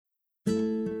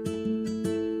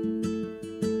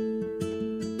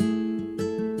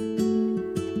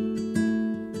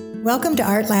Welcome to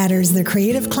Art Ladders, The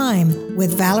Creative Climb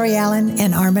with Valerie Allen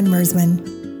and Armin Mersman.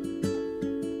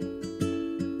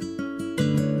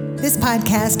 This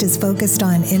podcast is focused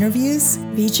on interviews,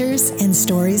 features, and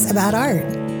stories about art.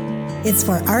 It's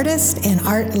for artists and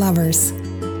art lovers.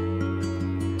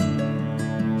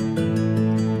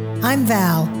 I'm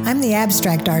Val. I'm the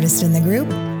abstract artist in the group,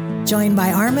 joined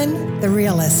by Armin, the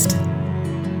realist.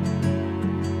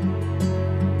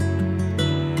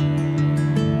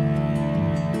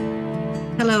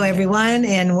 Hello, everyone,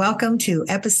 and welcome to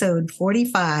episode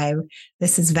 45.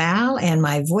 This is Val, and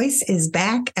my voice is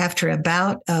back after a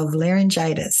bout of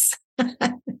laryngitis.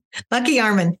 Lucky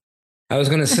Armin. I was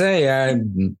going to say, I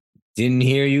didn't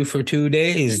hear you for 2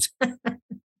 days.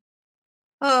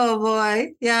 Oh,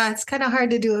 boy. Yeah, it's kind of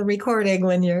hard to do a recording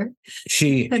when you're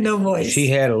no voice. She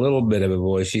had a little bit of a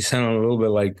voice. She sounded a little bit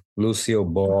like Lucille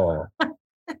Ball.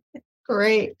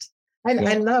 Great. I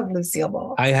love Lucille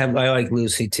Ball. I like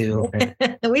Lucy too.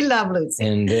 We love Lucy.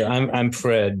 And I'm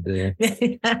Fred, the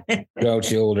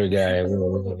grouchy older guy.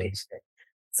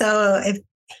 So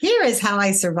here is how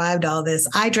I survived all this.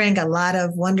 I drank a lot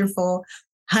of wonderful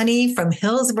honey from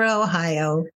Hillsboro,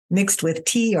 Ohio, mixed with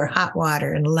tea or hot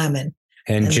water and lemon.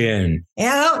 And gin.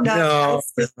 Yeah, no.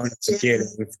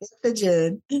 The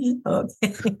gin.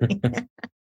 Okay.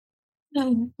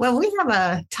 Well, we have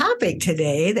a topic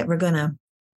today that we're going to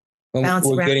bounce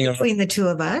around between the two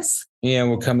of us. Yeah,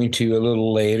 we're coming to you a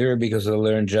little later because of the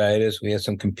laryngitis. We had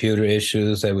some computer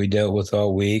issues that we dealt with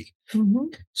all week. Mm-hmm.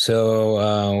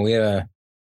 So we had a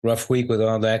rough week with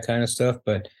all that kind of stuff,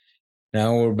 but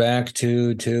now we're back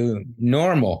to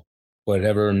normal,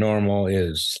 whatever normal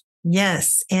is.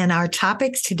 Yes, and our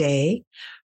topics today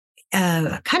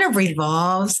kind of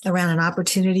revolves around an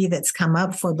opportunity that's come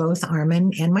up for both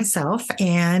Armin and myself,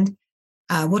 and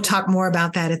we'll talk more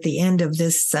about that at the end of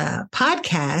this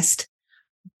podcast,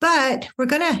 but we're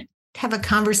going to have a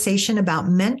conversation about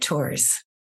mentors.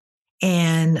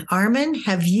 And Armin,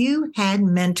 have you had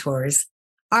mentors,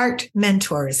 art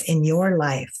mentors in your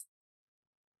life?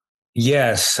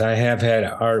 Yes, I have had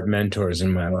art mentors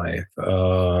in my life.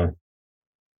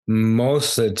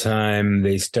 Most of the time,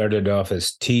 they started off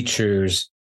as teachers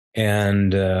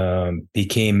and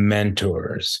became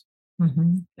mentors.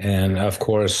 Mm-hmm. And of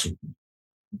course,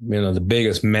 the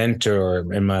biggest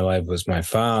mentor in my life was my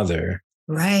father.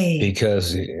 Right.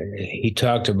 Because he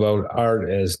talked about art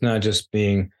as not just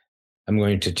being, I'm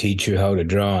going to teach you how to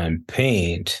draw and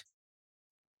paint,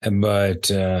 but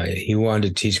he wanted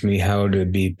to teach me how to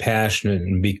be passionate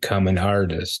and become an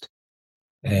artist.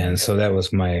 And so that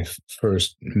was my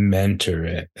first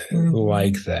mentor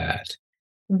like that.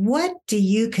 What do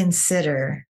you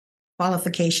consider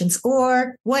qualifications,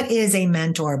 or what is a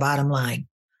mentor, bottom line?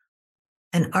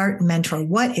 An art mentor,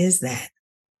 what is that?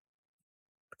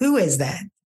 Who is that?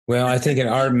 Well, I think an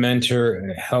art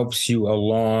mentor helps you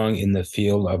along in the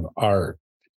field of art.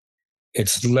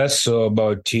 It's less so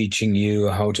about teaching you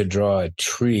how to draw a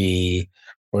tree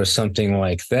or something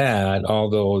like that,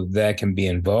 although that can be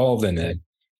involved in it.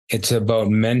 It's about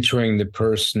mentoring the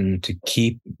person to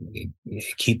keep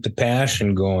the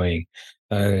passion going,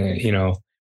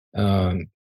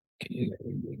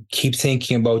 keep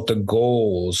thinking about the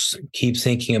goals, keep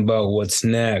thinking about what's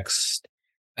next,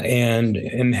 and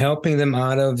helping them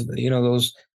out of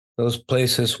those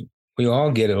places we all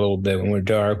get a little bit when we're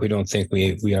dark. We don't think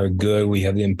we are good. We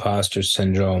have the imposter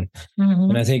syndrome. Mm-hmm.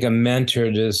 And I think a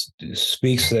mentor just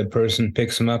speaks to that person,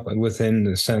 picks them up within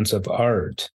the sense of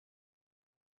art.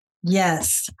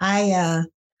 Yes.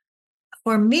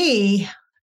 For me,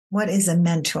 what is a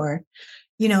mentor?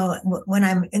 When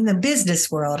I'm in the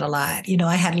business world a lot,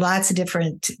 I had lots of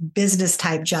different business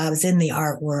type jobs in the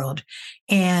art world.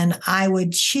 And I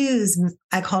would choose,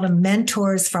 I called them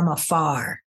mentors from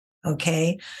afar.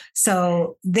 Okay.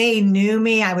 So they knew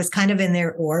me. I was kind of in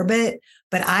their orbit,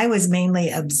 but I was mainly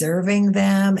observing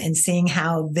them and seeing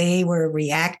how they were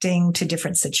reacting to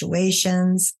different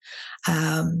situations.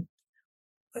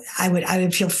 I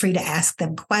would feel free to ask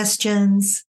them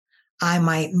questions. I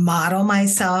might model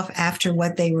myself after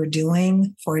what they were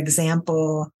doing. For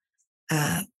example,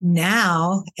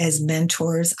 now as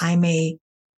mentors, I may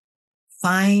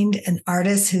find an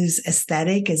artist whose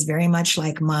aesthetic is very much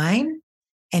like mine.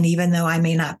 And even though I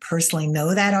may not personally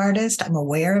know that artist, I'm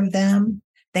aware of them.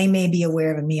 They may be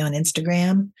aware of me on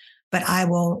Instagram, but I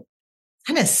will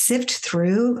kind of sift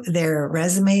through their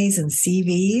resumes and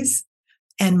CVs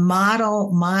and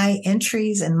model my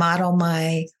entries and model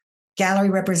my gallery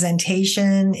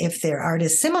representation, if their art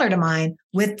is similar to mine,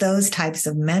 with those types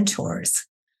of mentors.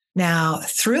 Now,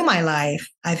 through my life,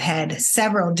 I've had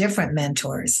several different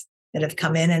mentors that have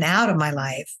come in and out of my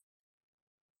life.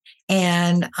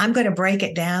 And I'm going to break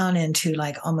it down into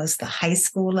like almost the high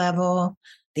school level,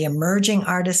 the emerging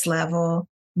artist level,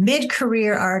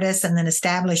 mid-career artists, and then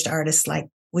established artists like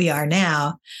we are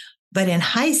now. But in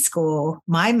high school,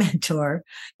 my mentor,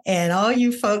 and all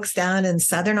you folks down in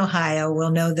Southern Ohio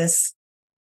will know this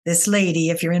lady,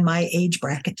 if you're in my age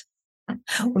bracket,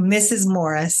 Mrs.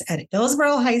 Morris at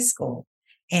Hillsborough High School.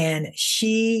 And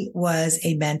she was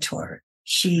a mentor.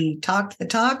 She talked the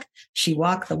talk, she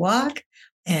walked the walk.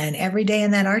 And every day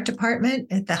in that art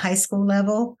department at the high school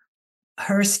level,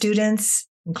 her students,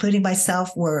 including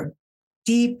myself, were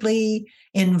deeply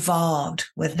involved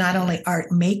with not only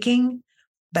art making,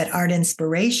 but art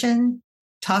inspiration,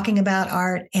 talking about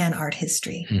art and art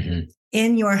history. Mm-hmm.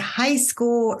 In your high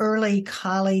school, early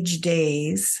college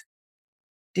days,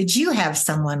 did you have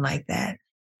someone like that?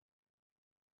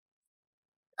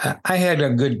 I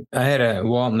had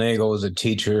Walt Nagel was a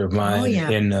teacher of mine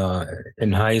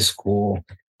in high school,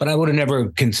 but I would have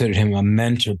never considered him a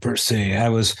mentor per se. I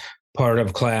was part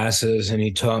of classes and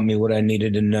he taught me what I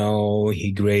needed to know.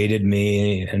 He graded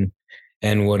me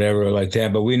and whatever like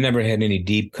that, but we never had any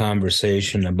deep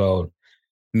conversation about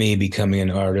me becoming an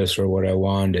artist or what I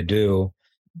wanted to do.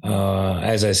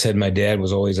 As I said, my dad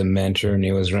was always a mentor and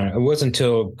he was around. It wasn't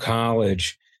until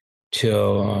college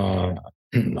till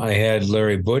I had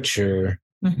Larry Butcher.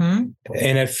 Mm-hmm.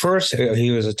 And at first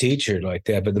he was a teacher like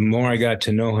that, but the more I got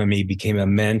to know him, he became a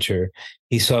mentor.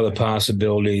 He saw the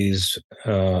possibilities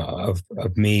of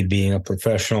me being a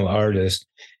professional artist,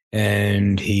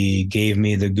 and he gave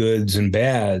me the goods and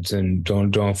bads, and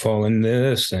don't fall in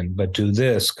this, but do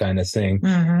this kind of thing.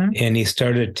 Mm-hmm. And he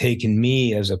started taking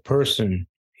me as a person.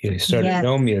 He started to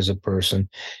know me as a person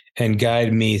and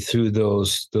guide me through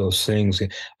those things.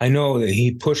 I know that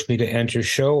he pushed me to enter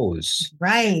shows.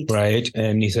 Right.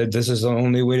 And he said, this is the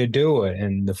only way to do it.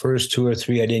 And the first 2 or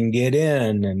 3, I didn't get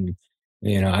in. And,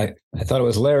 I thought it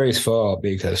was Larry's fault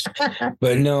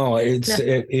but no,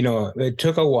 it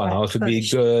took a while to be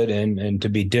good and to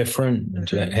be different and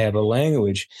to have a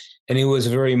language. And he was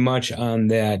very much on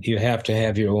that. You have to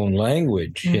have your own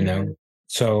language,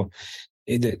 So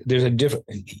there's a different,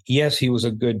 yes, he was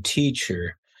a good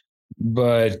teacher,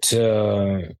 but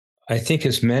I think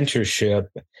his mentorship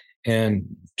and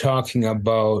talking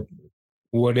about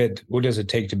what does it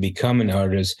take to become an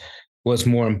artist was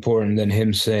more important than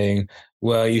him saying,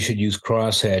 well, you should use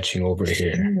cross-hatching over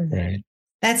here. Right?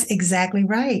 That's exactly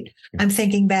right. I'm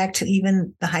thinking back to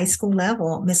even the high school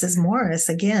level, Mrs. Morris,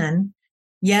 again,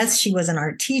 yes, she was an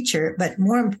art teacher, but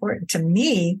more important to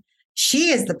me,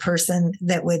 she is the person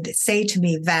that would say to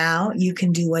me, Val, you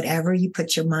can do whatever you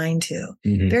put your mind to.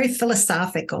 Mm-hmm. Very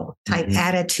philosophical type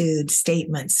attitude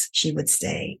statements, she would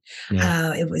say.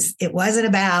 Yeah. It wasn't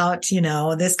about,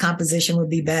 this composition would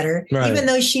be better. Right. Even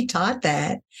though she taught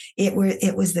that, it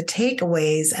was the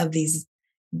takeaways of these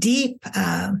deep,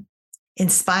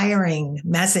 inspiring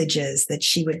messages that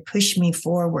she would push me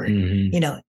forward,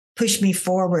 push me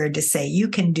forward to say, you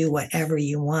can do whatever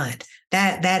you want.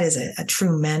 That is a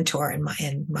true mentor in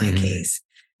my case.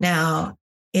 Now,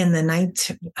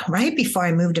 right before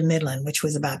I moved to Midland, which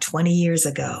was about 20 years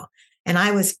ago, and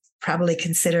I was probably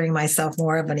considering myself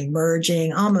more of an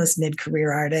emerging, almost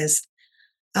mid-career artist,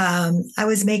 I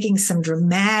was making some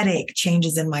dramatic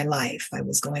changes in my life. I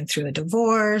was going through a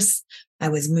divorce. I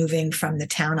was moving from the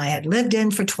town I had lived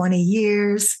in for 20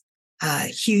 years,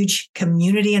 huge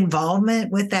community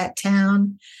involvement with that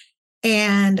town.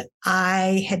 And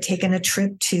I had taken a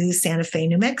trip to Santa Fe,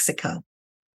 New Mexico.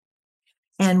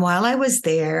 And while I was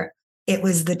there, it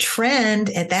was the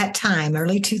trend at that time,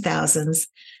 early 2000s,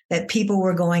 that people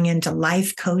were going into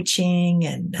life coaching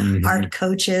and art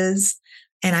coaches.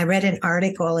 And I read an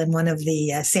article in one of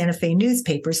the Santa Fe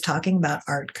newspapers talking about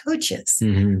art coaches.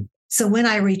 Mm-hmm. So when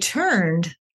I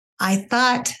returned, I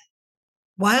thought,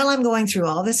 while I'm going through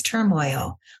all this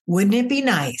turmoil, wouldn't it be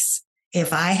nice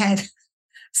if I had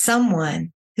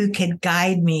someone who could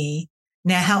guide me,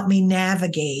 help me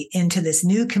navigate into this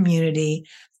new community,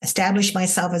 establish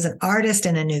myself as an artist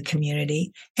in a new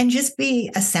community, and just be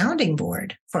a sounding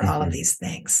board for all of these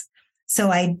things.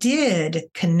 So I did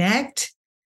connect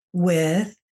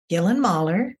with Gillian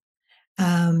Mahler.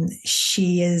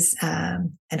 She is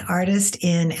an artist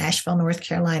in Asheville, North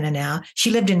Carolina now.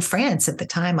 She lived in France at the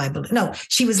time, I believe. No,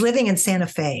 she was living in Santa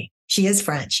Fe. She is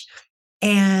French.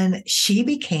 And she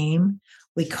became,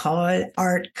 we call it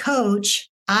art coach.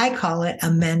 I call it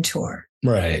a mentor.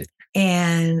 Right.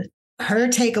 And her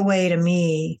takeaway to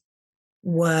me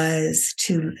was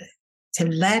to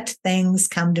let things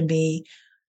come to me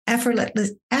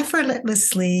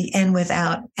effortlessly and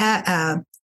without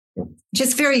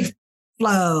just very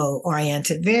flow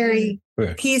oriented, very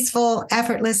Right. peaceful,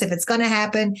 effortless. If it's going to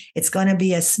happen, it's going to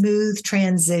be a smooth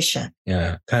transition.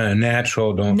 Yeah. Kind of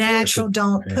natural. Don't Natural.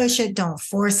 Don't push it. Don't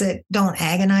force it. Don't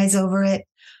agonize over it.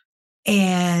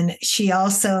 And she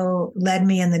also led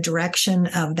me in the direction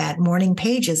of that morning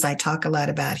pages I talk a lot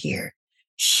about here.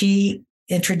 She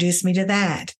introduced me to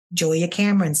that, Julia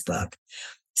Cameron's book.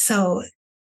 So,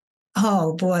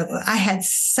 oh boy, I had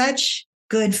such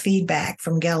good feedback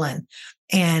from Gillen,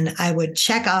 and I would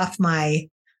check off my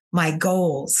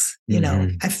goals.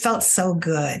 I felt so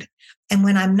good. And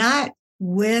when I'm not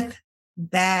with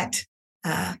that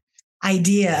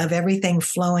idea of everything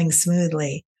flowing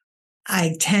smoothly,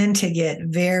 I tend to get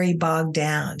very bogged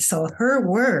down. So her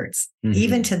words,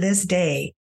 even to this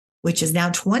day, which is now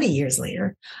 20 years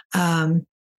later,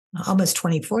 almost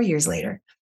 24 years later,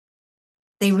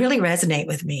 they really resonate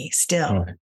with me still.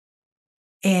 Right.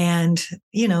 And,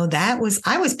 I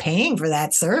was paying for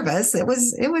that service. It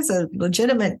was a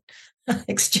legitimate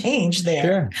exchange there.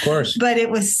 Sure, of course. But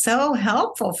it was so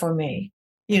helpful for me.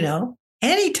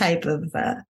 Any type of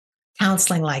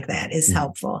counseling like that is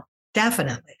helpful.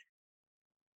 Definitely.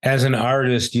 As an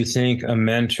artist, do you think a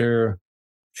mentor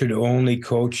should only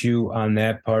coach you on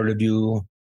that part of you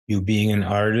being an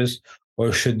artist,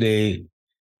 or should they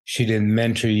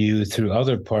mentor you through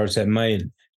other parts that might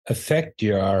affect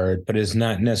your art, but is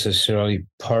not necessarily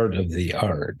part of the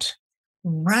art?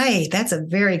 Right. That's a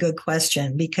very good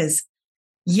question, because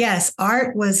yes,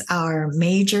 art was our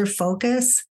major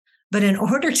focus, but in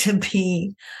order to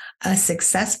be a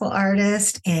successful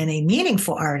artist and a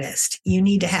meaningful artist, you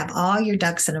need to have all your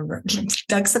eggs in a row,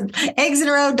 ducks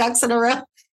in a row.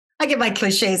 I get my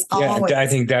cliches always. I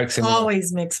think ducks in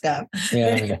always mixed up.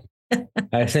 Yeah.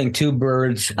 I think two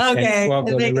birds. Okay.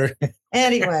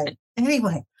 Anyway.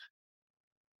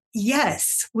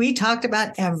 Yes, we talked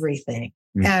about everything,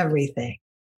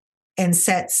 and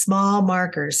set small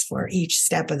markers for each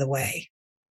step of the way.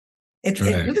 It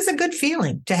was a good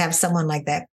feeling to have someone like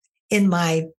that on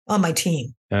my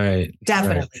team. All right.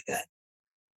 Definitely good.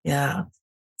 Yeah.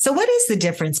 So what is the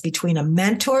difference between a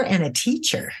mentor and a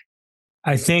teacher?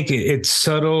 I think it's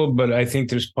subtle, but I think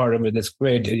there's part of it that's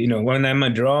great. When I'm a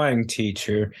drawing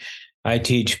teacher, I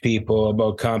teach people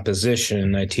about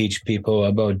composition. I teach people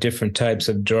about different types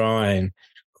of drawing,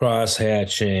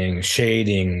 cross-hatching,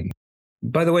 shading.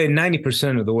 By the way,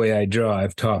 90% of the way I draw,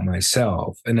 I've taught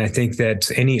myself. And I think that's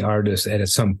any artist at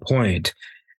some point.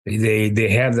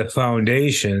 They have the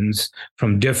foundations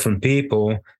from different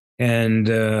people, and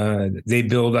they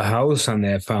build a house on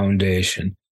that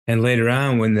foundation. And later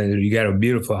on, when you got a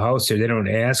beautiful house there, they don't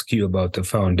ask you about the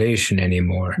foundation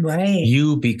anymore. Right.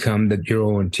 You become your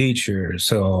own teacher.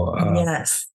 So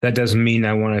yes, that doesn't mean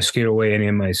I want to scare away any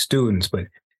of my students, but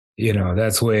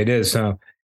that's the way it is. So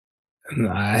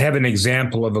I have an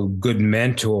example of a good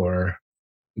mentor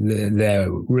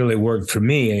that really worked for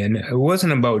me, and it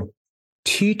wasn't about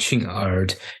teaching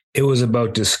art. It was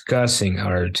about discussing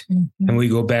art. And we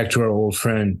go back to our old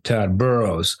friend, Todd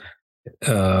Burrows.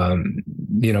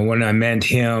 When I met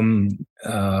him,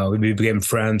 we became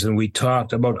friends, and we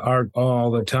talked about art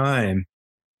all the time.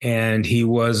 And he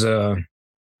was a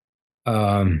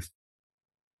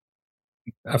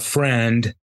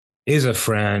friend, is a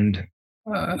friend,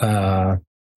 but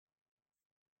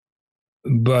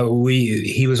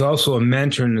he was also a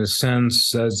mentor in the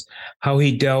sense as how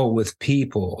he dealt with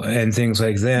people and things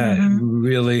like that.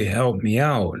 Really helped me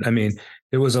out. I mean,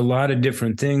 there was a lot of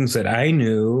different things that I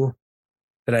knew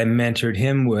that I mentored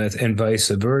him with, and vice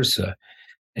versa.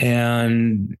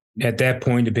 And at that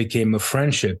point, it became a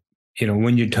friendship.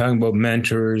 When you're talking about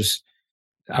mentors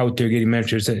out there getting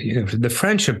mentors, the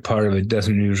friendship part of it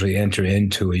doesn't usually enter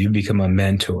into it. You become a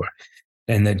mentor.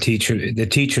 And the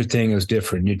teacher thing is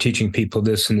different. You're teaching people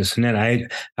this and this and that.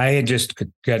 I had just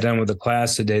got done with a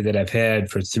class today that I've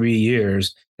had for 3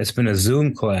 years. It's been a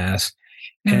Zoom class.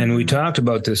 And we talked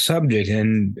about this subject,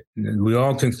 and we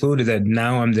all concluded that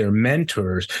now I'm their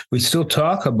mentors. We still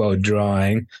talk about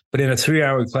drawing, but in a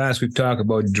 3-hour class, we talk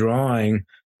about drawing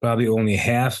probably only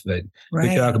half of it. Right.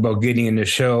 We talk about getting into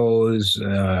shows,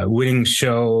 winning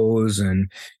shows,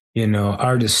 and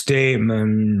artist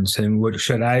statements, and what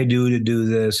should I do to do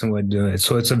this and what do it.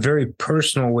 So it's a very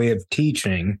personal way of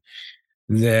teaching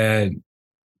that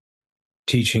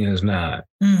teaching is not.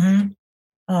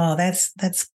 Oh, that's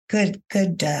good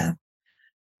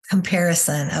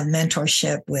comparison of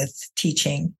mentorship with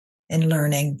teaching and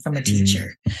learning from a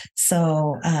teacher.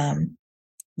 So,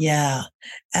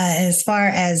 as far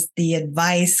as the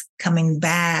advice coming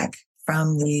back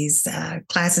from these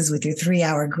classes with your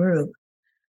 3-hour group,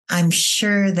 I'm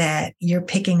sure that you're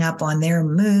picking up on their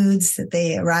moods that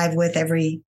they arrive with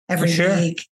every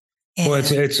week, Well,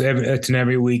 it's an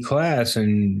every week class,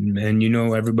 and you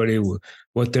know everybody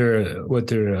what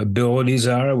their abilities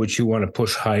are, which you want to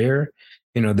push higher.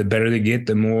 You know, the better they get,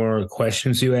 the more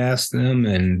questions you ask them,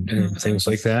 and things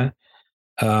like that.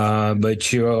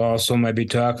 But you also might be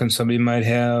talking. Somebody might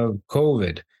have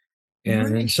COVID,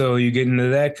 and so you get into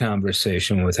that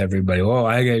conversation with everybody. Oh,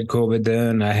 I got COVID,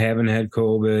 then I haven't had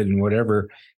COVID, and whatever.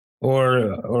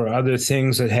 Or other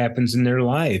things that happens in their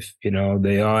life. You know,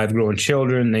 they all have grown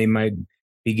children. They might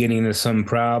be getting into some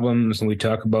problems, and we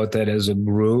talk about that as a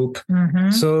group.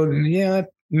 So yeah,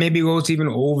 maybe it goes even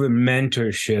over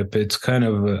mentorship. It's kind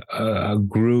of a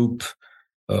group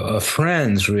of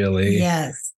friends, really.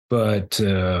 Yes. But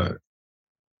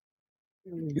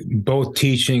both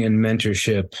teaching and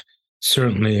mentorship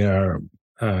certainly are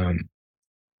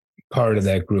part of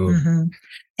that group.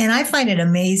 And I find it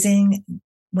amazing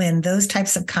when those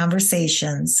types of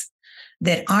conversations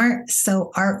that aren't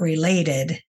so art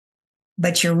related,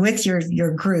 but you're with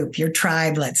your group, your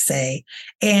tribe, let's say,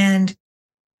 and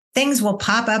things will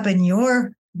pop up in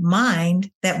your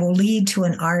mind that will lead to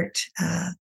an art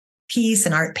piece,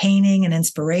 an art painting, an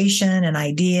inspiration, an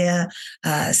idea,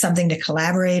 something to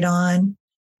collaborate on.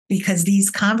 Because these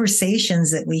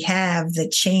conversations that we have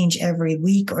that change every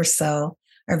week or so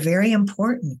are very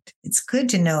important. It's good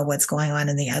to know what's going on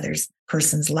in the other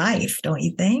person's life, don't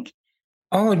you think?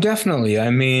 Oh, definitely. I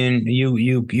mean,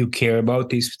 you care about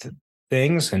these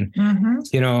things, and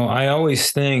you know, I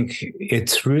always think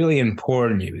it's really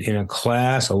important in a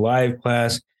class, a live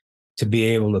class, to be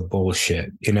able to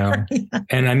bullshit. You know,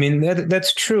 and I mean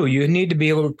that's true. You need to be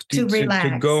able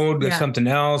to go to something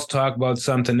else, talk about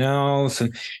something else,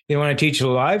 and you know, when I teach a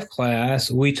live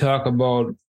class, we talk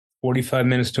about 45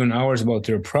 minutes to an hour about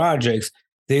their projects.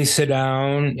 They sit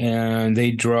down and they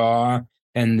draw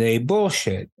and they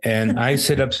bullshit. And I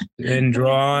sit up and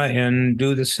draw and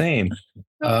do the same.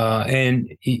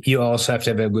 And you also have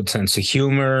to have a good sense of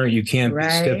humor. You can't be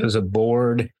stiff as a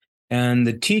board. And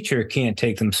the teacher can't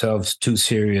take themselves too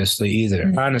seriously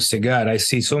either. Honest to God, I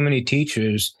see so many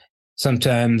teachers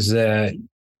sometimes that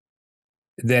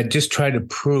just try to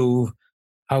prove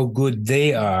how good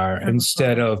they are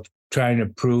instead of trying to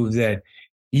prove that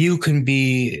you can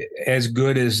be as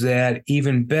good as that,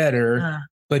 even better,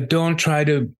 but don't try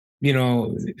to, you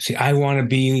know, see, I want to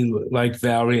be like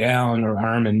Valerie Allen or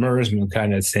Armin Mersman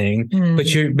kind of thing.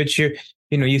 But you're,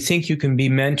 you know, you think you can be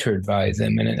mentored by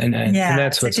them. And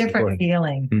that's what's a different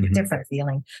important. feeling, different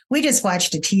feeling. We just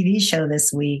watched a TV show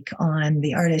this week on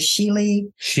the artist Sheila.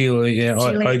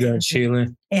 I got Sheila.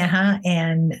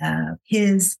 And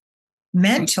his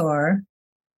mentor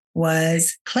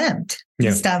was Klimt,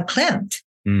 Gustav Klimt.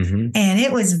 And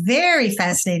it was very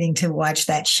fascinating to watch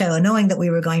that show, knowing that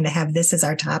we were going to have this as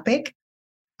our topic.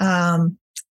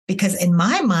 Because in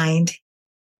my mind,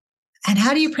 and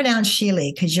how do you pronounce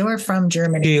Sheila? Because you're from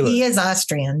Germany. Sheila. He is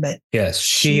Austrian, but yes,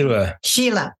 Sheila.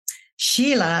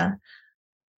 Sheila,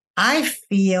 I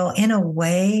feel in a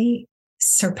way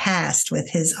surpassed with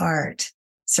his art,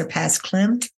 surpassed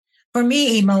Klimt. For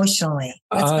me, emotionally,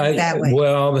 let's put it that way.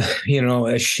 Well, you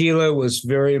know, Sheila was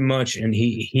very much, and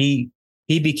he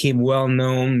became well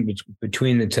known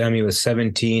between the time he was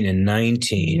 17 and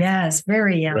 19. Yes,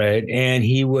 very young. Right, and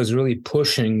he was really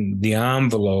pushing the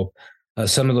envelope.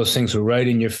 Some of those things were right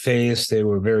in your face. They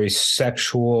were very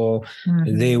sexual.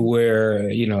 They were,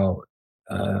 you know,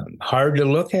 hard to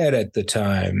look at the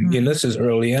time. You know, this is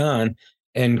early on,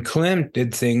 and Klimt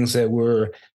did things that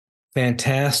were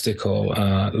fantastical,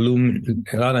 a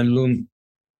lot of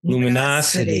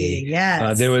luminosity.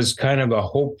 Yes. There was kind of a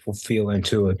hopeful feeling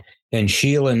to it. And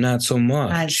Sheila, not so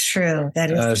much. That's true.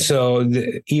 That is true. So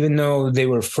even though they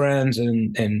were friends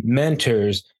and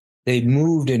mentors, they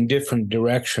moved in different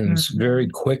directions very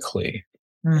quickly.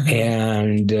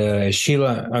 And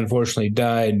Sheila, unfortunately,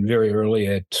 died very early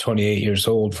at 28 years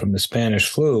old from the Spanish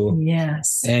flu.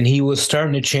 Yes. And he was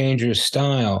starting to change his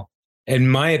style. In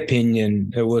my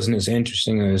opinion, it wasn't as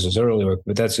interesting as his early work,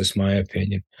 but that's just my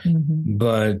opinion.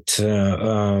 But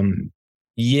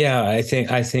yeah, I think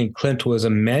Klimt was a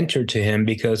mentor to him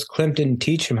because Klimt didn't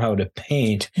teach him how to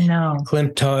paint. No,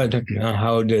 Klimt taught him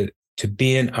how to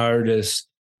be an artist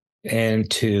and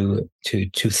to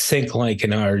think like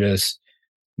an artist.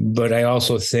 But I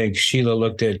also think Sheila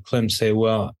looked at Klimt and say,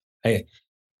 well, I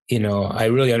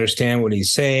really understand what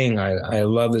he's saying. I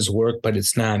love his work, but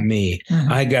it's not me.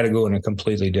 I got to go in a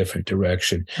completely different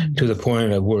direction to the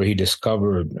point of where he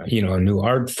discovered, you know, a new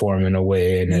art form in a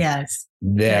way. And yes,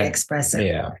 very expressive.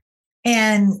 Yeah.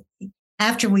 And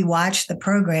after we watched the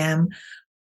program,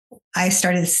 I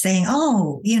started saying,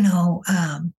 oh, you know,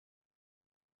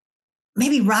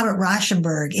 maybe Robert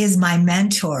Rauschenberg is my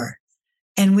mentor.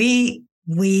 And we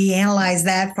we analyzed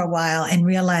that for a while and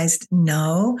realized,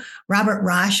 no, Robert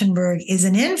Rauschenberg is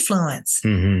an influence.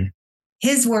 Mm-hmm.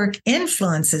 His work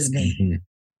influences me. Mm-hmm.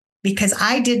 Because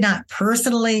I did not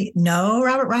personally know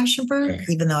Robert Rauschenberg, Okay.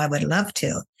 even though I would love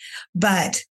to.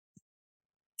 But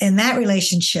in that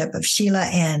relationship of Sheila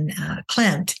and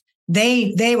Klimt,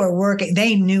 they were working,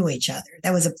 they knew each other.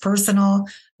 That was a personal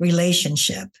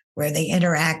relationship where they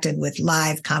interacted with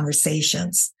live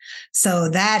conversations. So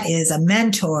that is a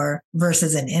mentor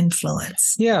versus an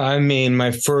influence. Yeah, I mean, my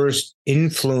first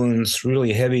influence,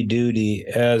 really heavy duty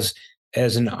as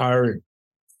an art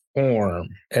form,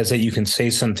 as that you can say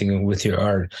something with your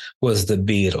art, was the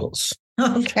Beatles.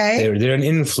 Okay. They're an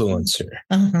influencer.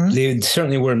 Uh-huh. They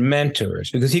certainly were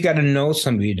mentors, because you got to know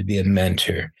somebody to be a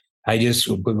mentor. I just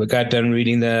got done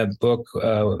reading the book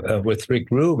with Rick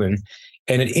Rubin,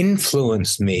 and it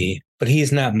influenced me, but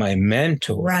he's not my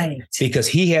mentor. Right. Because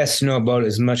he has to know about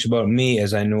as much about me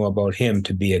as I know about him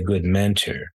to be a good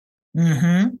mentor.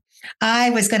 Mm-hmm. I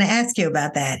was going to ask you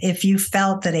about that. If you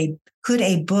felt that could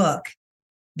a book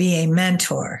be a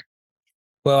mentor?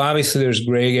 Well, obviously there's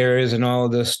gray areas and all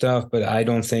of this stuff, but I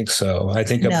don't think so. I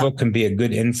think a book can be a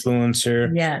good influencer.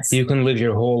 Yes. You can live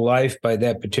your whole life by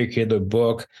that particular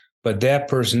book, but that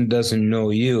person doesn't know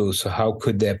you. So how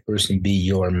could that person be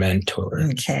your mentor?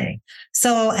 Okay.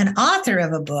 So an author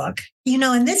of a book,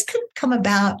 and this could come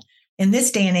about in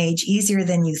this day and age easier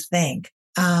than you think.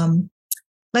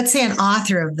 Let's say an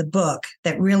author of the book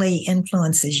that really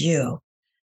influences you.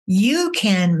 You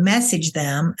can message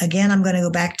them. Again, I'm going to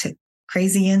go back to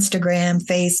crazy Instagram,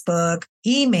 Facebook,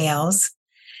 emails,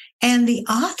 and the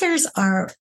authors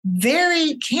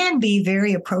can be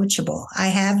very approachable. I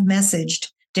have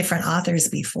messaged different authors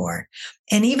before.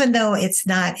 And even though it's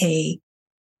not a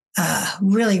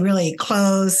really, really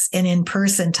close and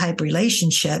in-person type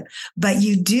relationship, but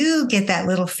you do get that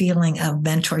little feeling of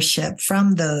mentorship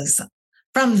from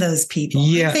those people.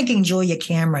 Yeah. I'm thinking Julia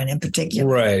Cameron in particular.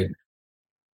 Right.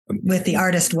 With The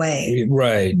Artist Way.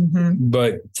 Right. Mm-hmm.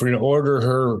 But in order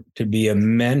her to be a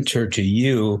mentor to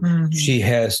you, Mm-hmm. she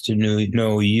has to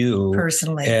know you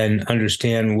personally and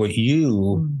understand what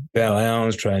you, Val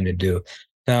Allen's trying to do.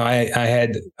 Now,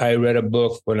 I read a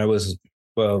book when I was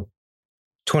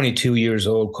 22 years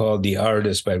old called The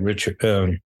Artist by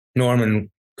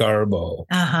Norman Garbo.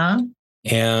 Uh-huh.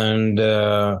 And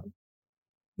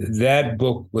that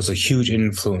book was a huge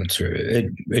influencer.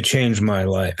 It changed my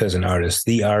life as an artist.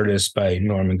 The Artist by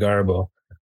Norman Garbo.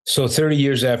 So 30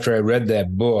 years after I read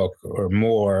that book or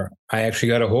more, I actually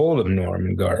got a hold of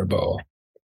Norman Garbo.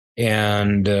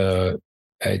 And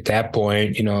at that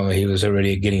point, he was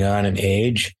already getting on in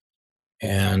age.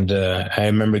 And I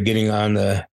remember getting on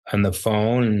the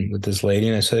phone with this lady,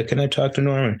 and I said, "Can I talk to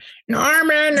Norman?"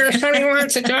 "Norman, there's somebody who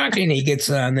wants to talk to you." And he gets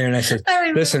on there, and I said,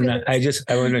 "Listen, I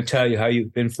want to tell you how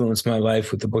you've influenced my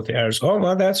life with the book, The Artist." "Oh,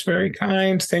 well, that's very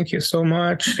kind. Thank you so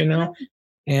much." And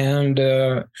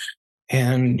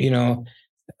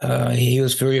he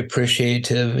was very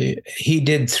appreciative. He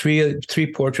did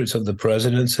three portraits of the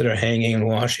presidents that are hanging in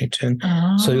Washington.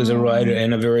 Oh. So he was a writer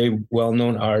and a very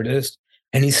well-known artist.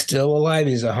 And he's still alive.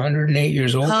 He's 108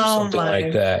 years old or something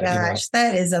like that. Gosh,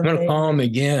 that is I'm going to call him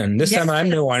again. This time I'm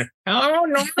the one. "Hello,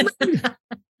 Norman."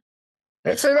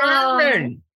 It's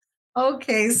Norman.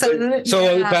 Okay. So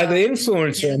by the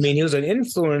influencer, I mean, he was an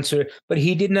influencer, but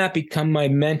he did not become my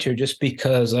mentor just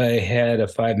because I had a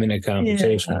 5-minute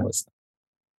conversation with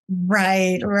him.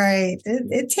 Right.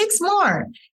 It takes more.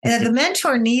 And the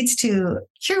mentor needs to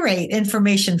curate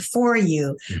information for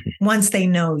you once they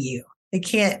know you.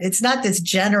 It's not this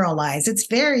generalized. It's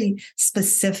very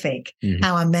specific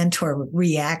how a mentor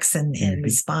reacts and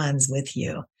responds with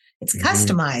you. It's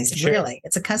customized, really.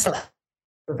 It's a customized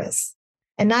service.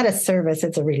 And not a service,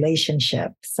 it's a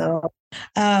relationship. So,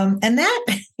 and that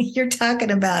you're talking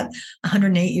about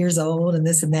 108 years old and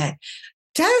this and that.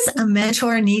 Does a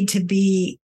mentor need to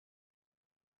be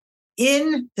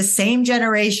in the same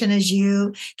generation as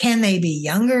you? Can they be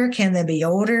younger? Can they be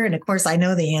older? And of course, I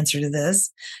know the answer to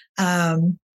this.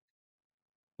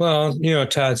 Well,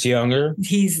 Todd's younger.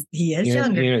 He is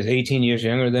younger. He's 18 years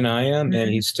younger than I am, and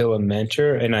he's still a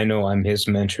mentor, and I know I'm his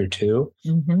mentor too.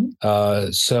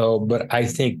 But I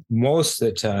think most of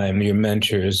the time your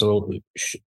mentor is going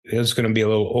to be a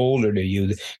little older to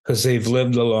you because they've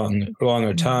lived a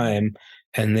longer time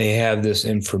and they have this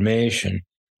information.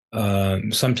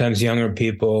 Sometimes younger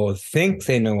people think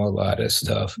they know a lot of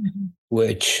stuff,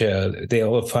 which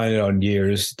they'll find out in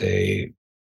years they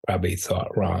probably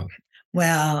thought wrong.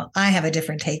 Well, I have a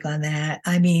different take on that.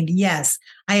 I mean, yes,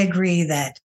 I agree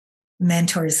that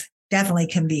mentors definitely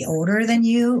can be older than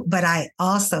you, but I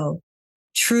also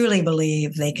truly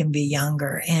believe they can be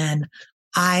younger. And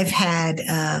I've had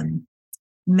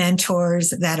mentors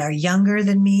that are younger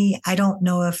than me. I don't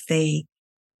know if they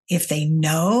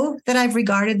know that I've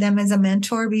regarded them as a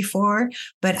mentor before,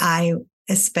 but I,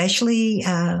 especially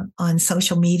on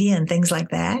social media and things like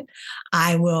that,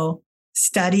 I will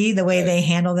study the way they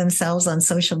handle themselves on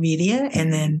social media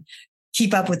and then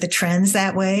keep up with the trends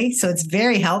that way. So it's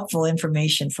very helpful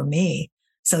information for me.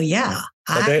 So yeah,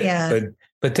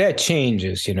 but that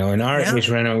changes, in our age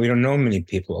right now, we don't know many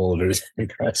people older than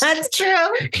us. That's true.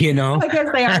 I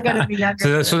guess they are going to be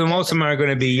younger. So the most of them are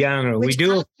going to be younger. We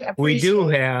do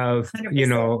have,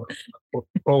 100%.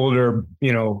 Older,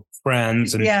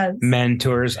 friends and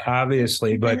mentors,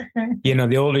 obviously. But,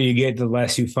 the older you get, the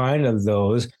less you find of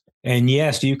those. And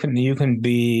yes, you can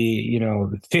be,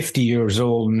 50 years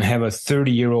old and have a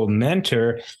 30-year-old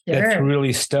mentor that's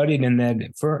really studied in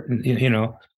that. For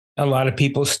a lot of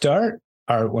people start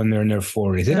art when they're in their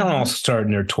 40s. They don't all start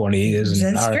in their 20s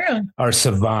and are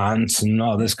savants and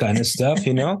all this kind of stuff.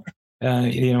 People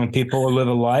live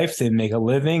a life, they make a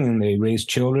living, and they raise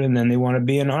children, and then they want to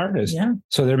be an artist. Yeah.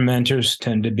 So their mentors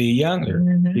tend to be younger.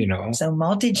 So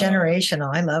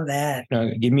multi-generational. I love that.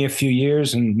 Give me a few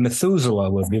years, and Methuselah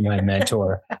would be my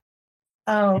mentor.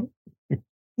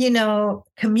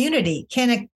 Community. Can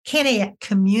a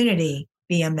community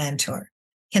be a mentor?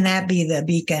 Can that be the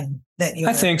beacon that you?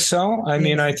 I think so.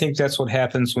 I think that's what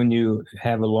happens when you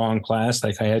have a long class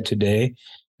like I had today.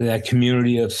 That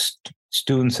community of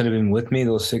students that have been with me,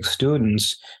 those 6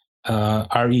 students,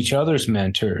 are each other's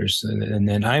mentors, and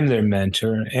then I'm their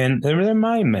mentor, and they're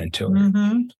my mentor.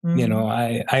 I'm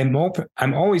open.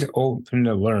 I'm always open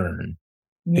to learn,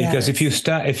 because if you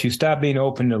stop being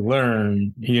open to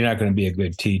learn, you're not going to be a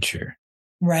good teacher.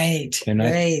 Right. And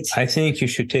I think you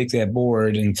should take that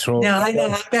board and throw. No, I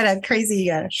know. I've got a crazy.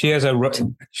 She has a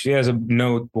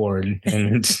note board,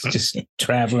 and it's just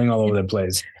traveling all over the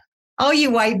place. All you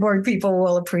whiteboard people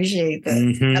will appreciate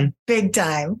this big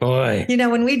time. Boy.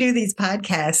 When we do these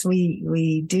podcasts,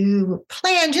 we do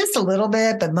plan just a little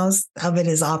bit, but most of it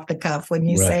is off the cuff when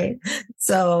you say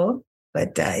so.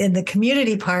 But in the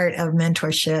community part of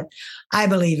mentorship, I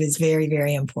believe is very,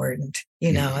 very important.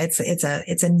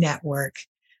 It's a network.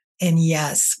 And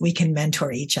yes, we can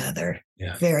mentor each other.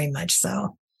 Yeah. Very much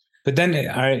so. But then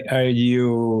are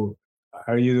you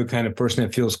the kind of person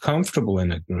that feels comfortable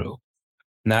in a group?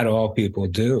 Not all people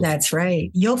do. That's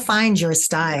right. You'll find your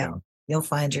style.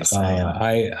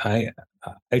 I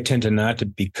tend to not to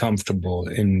be comfortable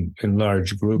in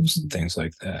large groups and things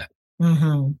like that.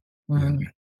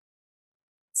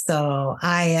 So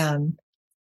I'm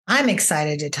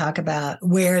excited to talk about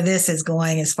where this is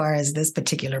going as far as this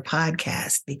particular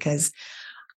podcast, because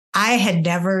I had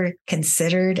never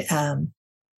considered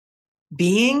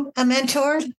being a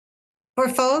mentor for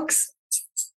folks.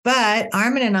 But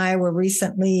Armin and I were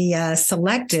recently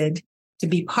selected to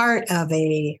be part of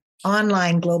a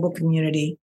online global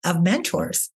community of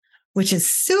mentors, which is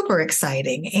super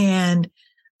exciting. And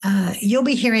you'll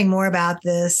be hearing more about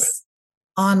this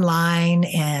online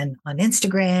and on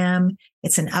Instagram.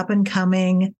 It's an up and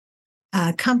coming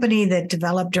company that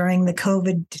developed during the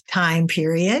COVID time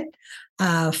period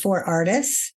for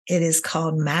artists. It is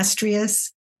called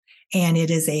Mastrius. And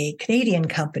it is a Canadian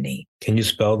company. Can you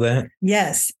spell that?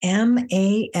 Yes.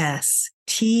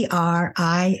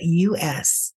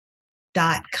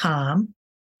 MASTRIUS.com.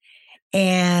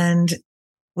 And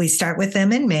we start with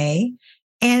them in May.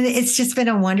 And it's just been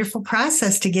a wonderful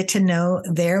process to get to know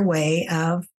their way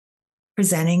of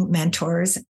presenting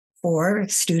mentors for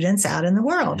students out in the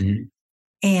world.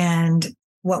 And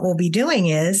what we'll be doing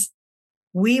is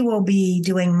we will be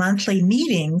doing monthly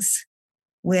meetings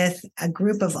with a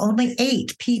group of only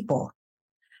 8 people,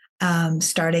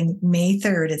 starting May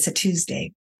 3rd. It's a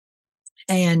Tuesday.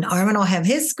 And Armin will have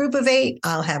his group of 8.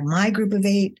 I'll have my group of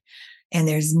 8. And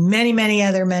there's many, many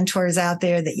other mentors out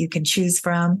there that you can choose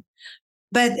from.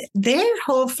 But their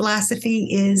whole philosophy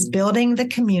is building the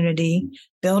community,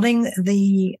 building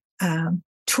the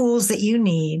tools that you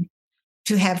need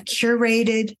to have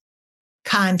curated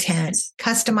content,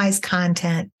 customized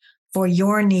content for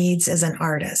your needs as an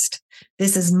artist.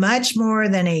 This is much more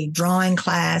than a drawing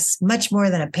class, much more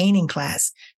than a painting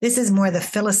class. This is more the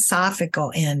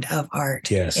philosophical end of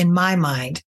art, in my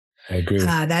mind. I agree.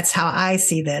 That's how I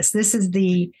see this. This is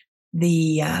the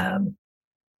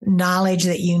knowledge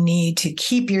that you need to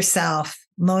keep yourself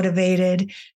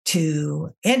motivated,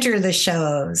 to enter the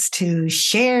shows, to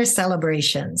share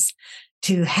celebrations,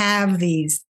 to have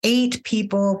these 8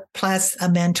 people plus a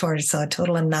mentor, so a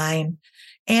total of 9,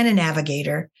 and a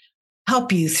navigator,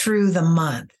 help you through the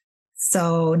month.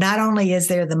 So not only is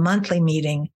there the monthly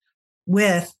meeting,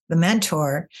 with the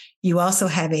mentor, you also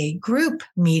have a group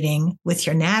meeting with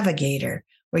your navigator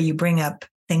where you bring up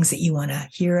things that you want to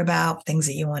hear about, things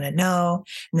that you want to know.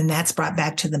 And then that's brought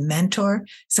back to the mentor.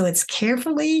 So it's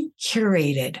carefully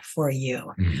curated for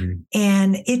you. Mm-hmm.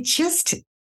 And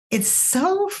it's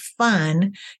so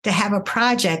fun to have a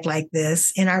project like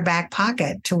this in our back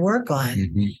pocket to work on.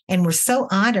 Mm-hmm. And we're so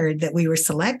honored that we were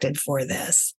selected for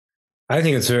this. I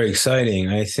think it's very exciting.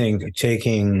 I think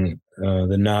taking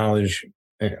the knowledge,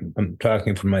 I'm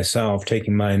talking for myself,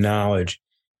 taking my knowledge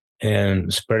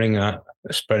and spreading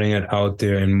it out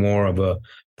there in more of a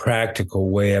practical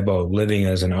way about living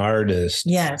as an artist.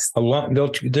 Yes. They're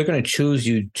going to choose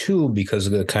you too because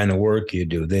of the kind of work you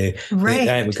do.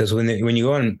 Because when you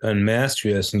go on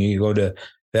Mastery and you go to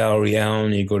Valerie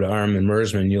Allen, you go to Armin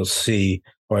Mersman, you'll see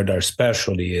what our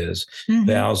specialty is. Mm-hmm.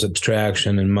 Val's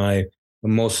abstraction and my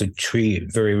mostly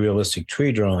very realistic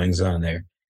tree drawings on there.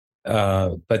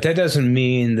 But that doesn't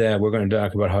mean that we're going to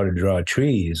talk about how to draw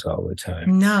trees all the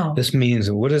time. No. This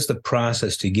means what is the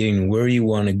process to getting where you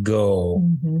want to go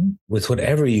mm-hmm. with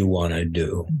whatever you want to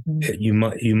do.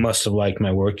 Mm-hmm. You must have liked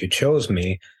my work. You chose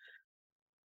me,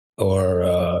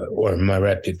 or my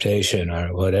reputation,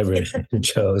 or whatever you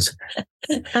chose.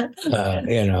 And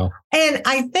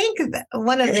I think that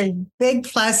one of the big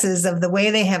pluses of the way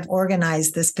they have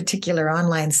organized this particular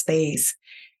online space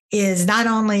is not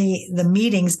only the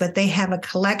meetings, but they have a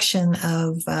collection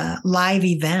of live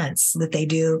events that they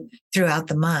do throughout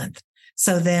the month.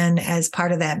 So then as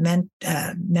part of that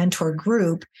mentor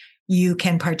group, you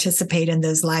can participate in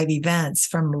those live events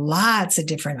from lots of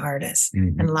different artists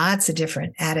mm-hmm. and lots of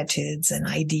different attitudes and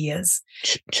ideas.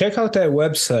 Check out that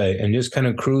website and just kind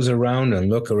of cruise around and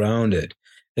look around it.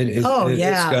 It's well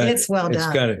done.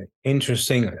 It's got an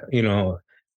interesting,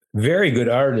 very good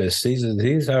artists.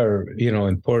 These are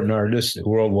important artists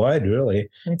worldwide, really,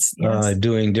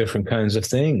 doing different kinds of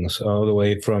things, all the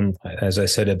way from, as I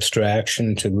said,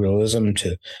 abstraction to realism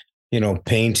to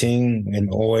painting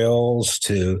and oils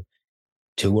to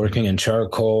working in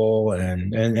charcoal,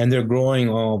 and they're growing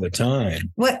all the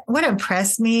time. What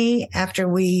impressed me after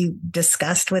we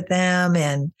discussed with them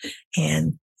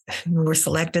and were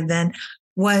selected then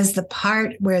was the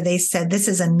part where they said this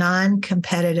is a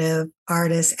non-competitive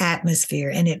artist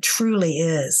atmosphere, and it truly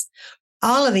is.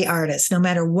 All of the artists, no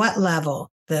matter what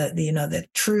level, the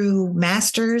true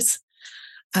masters,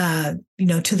 to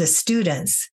the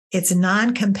students, it's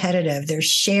non-competitive. They're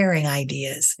sharing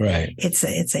ideas. Right.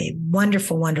 It's a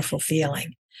wonderful, wonderful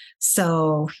feeling.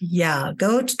 So yeah,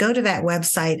 go to that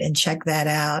website and check that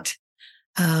out.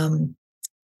 And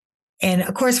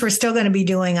of course, we're still going to be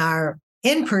doing our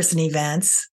in-person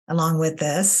events along with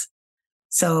this.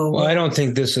 So I don't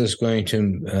think this is going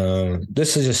to,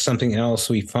 this is just something else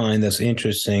we find that's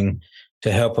interesting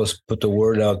to help us put the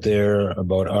word out there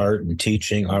about art and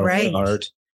teaching our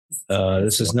art.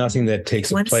 This is nothing that takes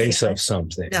the place of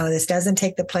something. No, this doesn't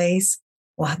take the place.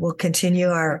 We'll continue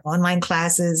our online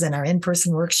classes and our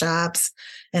in-person workshops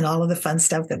and all of the fun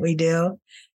stuff that we do.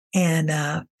 And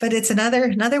but it's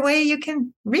another way you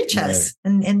can reach us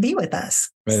and be with us.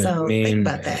 Right. So think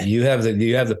about that. You have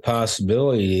the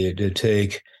possibility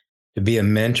to be a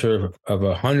mentor of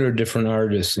 100 different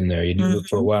artists in there. You do it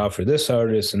for a while for this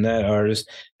artist and that artist,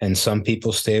 and some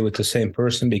people stay with the same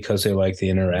person because they like the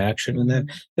interaction. And then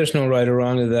there's no right or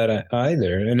wrong to that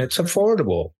either, and it's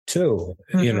affordable too.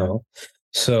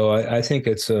 So I think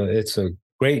it's a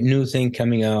great new thing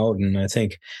coming out, and I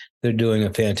think they're doing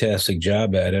a fantastic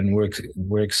job at it, and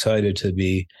we're excited to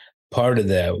be part of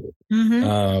that.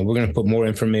 Mm-hmm. We're going to put more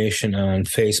information on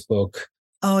Facebook.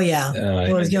 Oh yeah,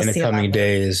 in the coming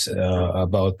days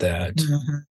about that.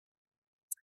 Mm-hmm.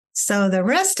 So the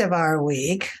rest of our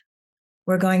week,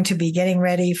 we're going to be getting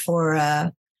ready for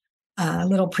a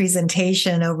little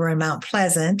presentation over in Mount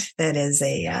Pleasant. That is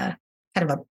a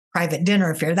kind of a private dinner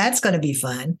affair. That's going to be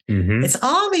fun. Mm-hmm. It's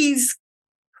all these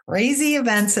crazy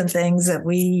events and things that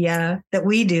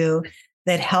we do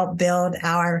that help build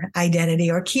our identity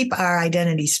or keep our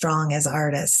identity strong as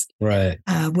artists. Right.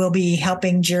 We'll be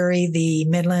helping jury the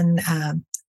Midland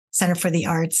Center for the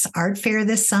Arts Art Fair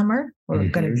this summer. We're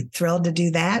going to be thrilled to do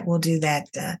that. We'll do that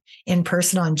in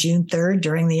person on June 3rd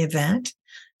during the event.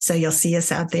 So you'll see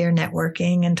us out there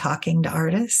networking and talking to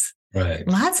artists. Right.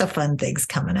 Lots of fun things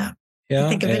coming up. Yeah,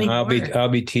 and I'll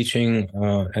be teaching.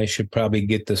 I should probably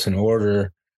get this in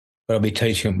order, but I'll be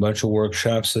teaching a bunch of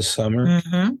workshops this summer.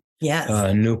 Mm-hmm. Yes.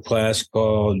 A new class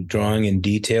called Drawing in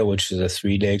Detail, which is a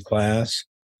 3-day class.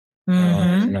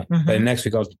 But next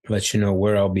week I'll let you know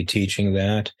where I'll be teaching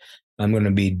that. I'm going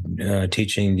to be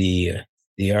teaching the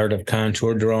art of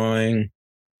contour drawing,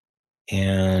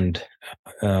 and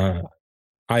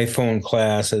iPhone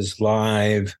classes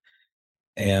live,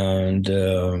 and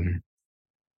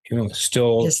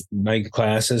still Just my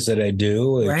classes that I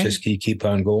do. right. Just keep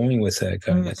on going with that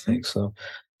kind of thing. So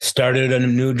started a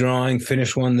new drawing,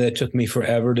 finished one that took me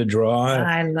forever to draw.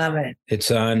 I love it. It's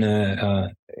on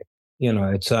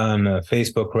it's on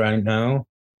Facebook right now.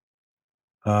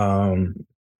 What's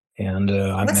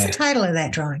the title of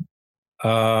that drawing?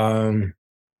 I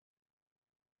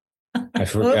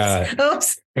forgot.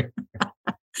 Oops.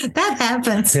 That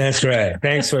happens. That's right.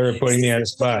 Thanks for putting me on the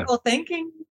spot. Critical thinking.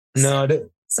 No,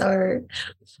 Sorry,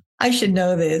 I should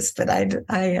know this, but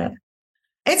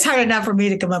it's hard enough for me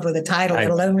to come up with a title, let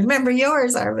alone remember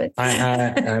yours, Arvid.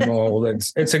 I'm old.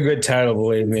 It's a good title,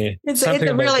 believe me. It's a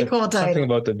really cool title. Something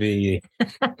about the VE.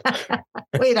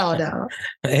 We don't know.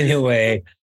 Anyway,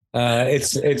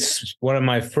 it's one of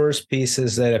my first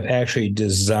pieces that I've actually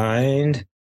designed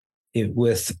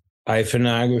with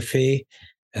iconography.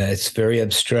 It's very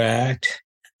abstract.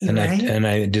 And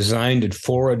I designed it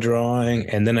for a drawing,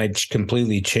 and then I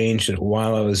completely changed it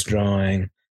while I was drawing.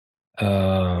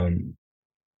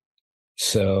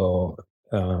 So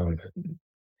it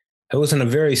was on a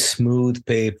very smooth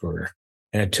paper,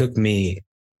 and it took me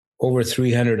over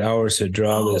 300 hours to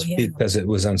draw this because it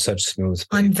was on such smooth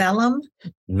paper. On vellum?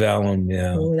 Vellum,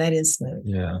 yeah. Oh, that is smooth.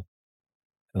 Yeah.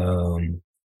 Well,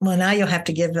 now you'll have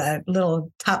to give a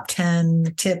little top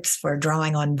 10 tips for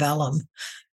drawing on vellum.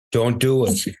 Don't do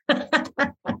it.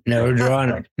 Never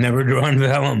drawn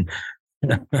vellum.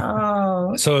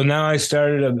 Oh. So now I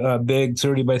started a big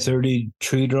 30 by 30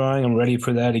 tree drawing. I'm ready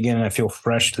for that again. I feel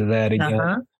fresh to that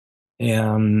again.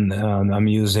 And I'm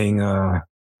using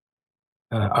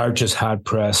Arches hot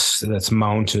press that's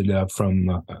mounted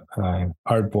from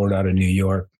Artboard out of New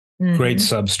York. Great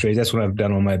substrate. That's what I've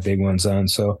done all my big ones on.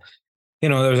 So,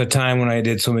 there was a time when I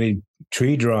did so many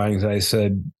tree drawings, I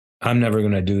said, I'm never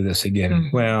going to do this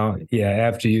again. Well, yeah,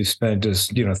 after you spent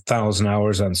just, 1,000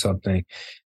 hours on something.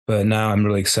 But now I'm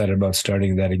really excited about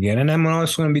starting that again. And I'm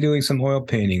also going to be doing some oil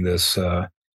painting this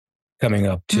coming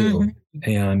up too.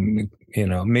 And,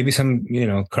 maybe some,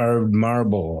 carved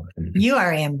marble. You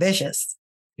are ambitious.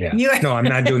 Yeah. No, I'm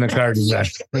not doing the card design.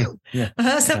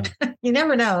 You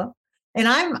never know. And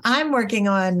I'm working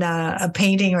on a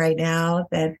painting right now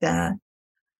that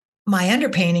my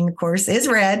underpainting, of course, is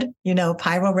red.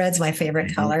 Pyro red's my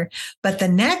favorite color. But the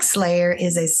next layer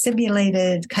is a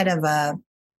simulated kind of a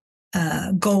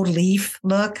gold leaf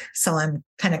look. So I'm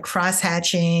kind of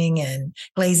cross-hatching and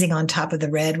glazing on top of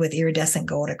the red with iridescent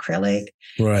gold acrylic.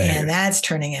 Right. And that's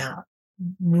turning out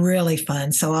really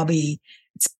fun. So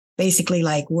it's basically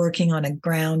like working on a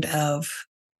ground of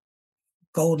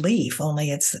gold leaf, only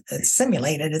it's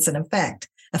simulated. It's an effect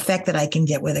that I can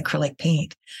get with acrylic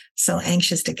paint. So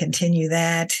anxious to continue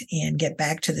that and get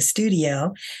back to the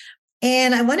studio.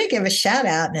 And I want to give a shout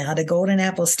out now to Golden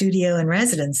Apple Studio and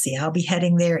Residency. I'll be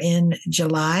heading there in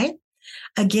July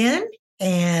again,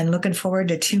 and looking forward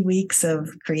to 2 weeks of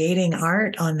creating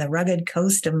art on the rugged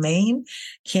coast of Maine.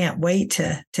 Can't wait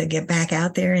to get back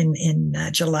out there in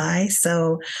July.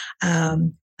 So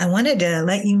I wanted to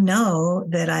let you know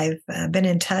that I've been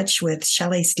in touch with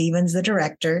Shelley Stevens, the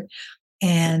director,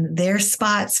 and their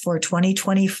spots for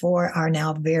 2024 are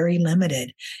now very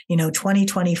limited.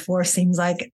 2024 seems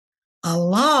like a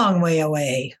long way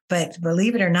away, but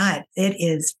believe it or not, it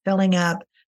is filling up.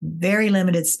 Very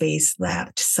limited space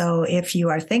left. So if you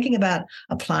are thinking about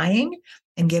applying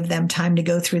and give them time to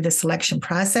go through the selection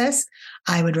process,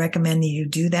 I would recommend that you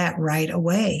do that right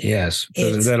away. Yes,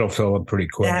 that'll fill up pretty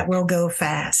quick. That will go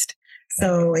fast.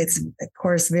 So it's, of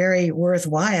course, very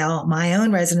worthwhile. My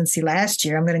own residency last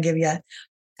year, I'm going to give you a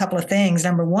couple of things.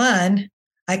 Number one,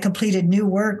 I completed new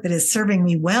work that is serving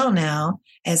me well now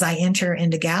as I enter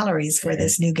into galleries for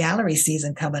this new gallery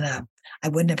season coming up. I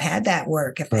wouldn't have had that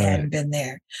work if I hadn't been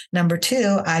there. Number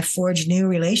two, I forged new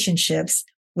relationships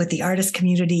with the artist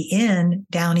community in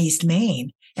Down East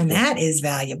Maine, and that is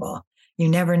valuable. You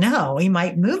never know. We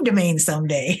might move to Maine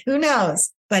someday. Who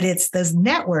knows? But those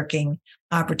networking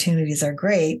opportunities are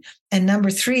great. And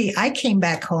number three, I came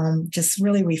back home just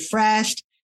really refreshed,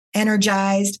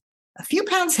 energized, a few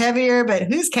pounds heavier, but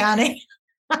who's counting?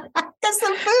 Because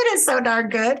the food is so darn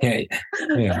good.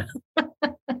 Yeah.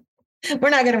 We're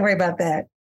not going to worry about that.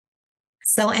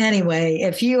 So anyway,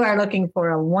 if you are looking for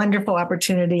a wonderful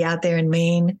opportunity out there in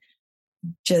Maine,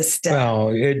 just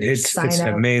it's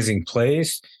an amazing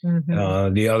place.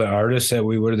 The other artists that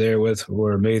we were there with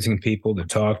were amazing people to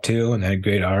talk to and had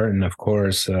great art. And of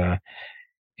course, Golden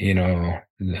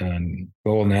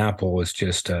Apple was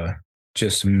just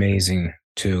amazing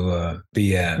to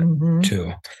be at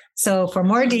too. So for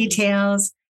more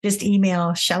details, just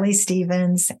email Shelly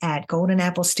Stevens at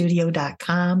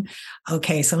goldenapplestudio.com.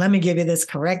 Okay, so let me give you this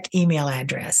correct email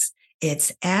address.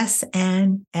 It's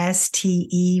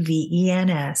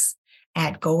SNSTEVENS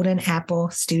at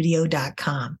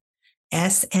goldenapplestudio.com.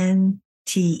 SNTEVENS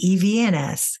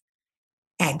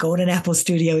at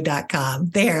goldenapplestudio.com.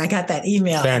 There, I got that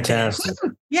email. Fantastic.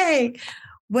 Yay.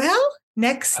 Well,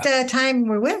 next time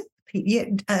we're with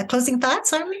closing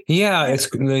thoughts, are we? Yeah, it's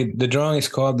the drawing is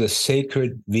called The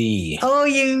Sacred V. Oh,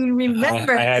 you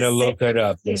remember. I had to look it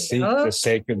up. The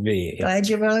Sacred V. Glad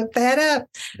you looked that up.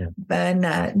 Yeah. But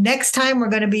next time we're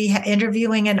going to be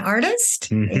interviewing an artist.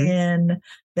 Mm-hmm. And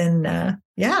then,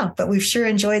 but we've sure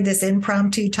enjoyed this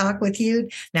impromptu talk with you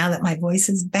now that my voice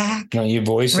is back. Now your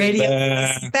voice Radio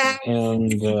is back.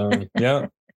 And yeah.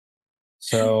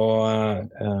 So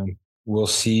we'll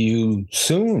see you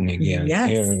soon again.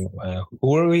 Yes.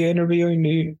 Who are we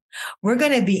interviewing? We're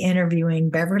going to be interviewing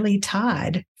Beverly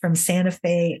Todd from Santa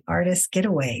Fe Artist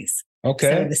Getaways. Okay.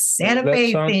 So the Santa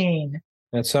Fe thing.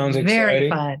 That sounds very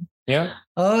exciting. Fun. Yeah.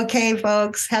 Okay,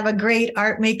 folks. Have a great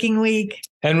art making week.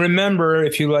 And remember,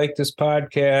 if you like this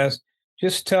podcast,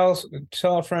 just tell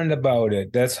a friend about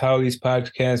it. That's how these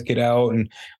podcasts get out.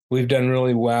 And we've done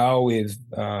really well. We've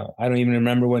I don't even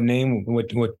remember what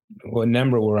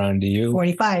number we're on. Do you?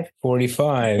 45.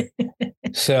 45.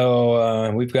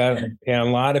 So we've got a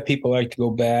lot of people like to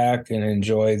go back and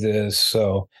enjoy this.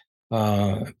 So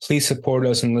please support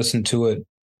us and listen to it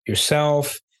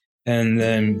yourself, and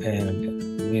then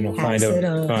find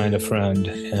a friend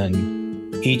and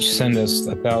each send us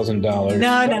 $1,000.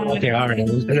 No. Okay, all right.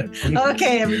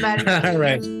 Okay, everybody.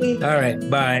 All right.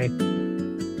 Bye.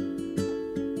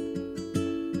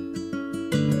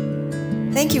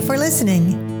 Thank you for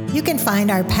listening. You can find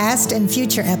our past and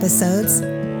future episodes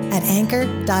at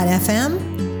anchor.fm,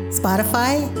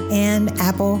 Spotify, and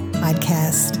Apple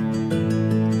Podcast.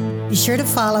 Be sure to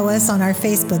follow us on our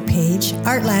Facebook page,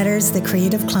 Art Ladders, The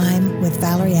Creative Climb with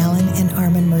Valerie Allen and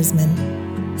Armin Mersman.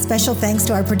 Special thanks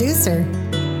to our producer,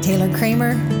 Taylor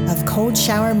Kramer of Cold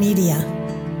Shower Media.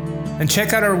 And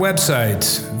check out our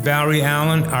websites,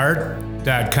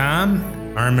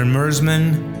 ValerieAllenArt.com,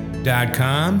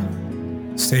 ArminMersman.com.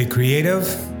 Stay creative,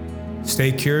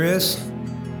 stay curious,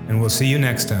 and we'll see you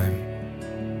next time.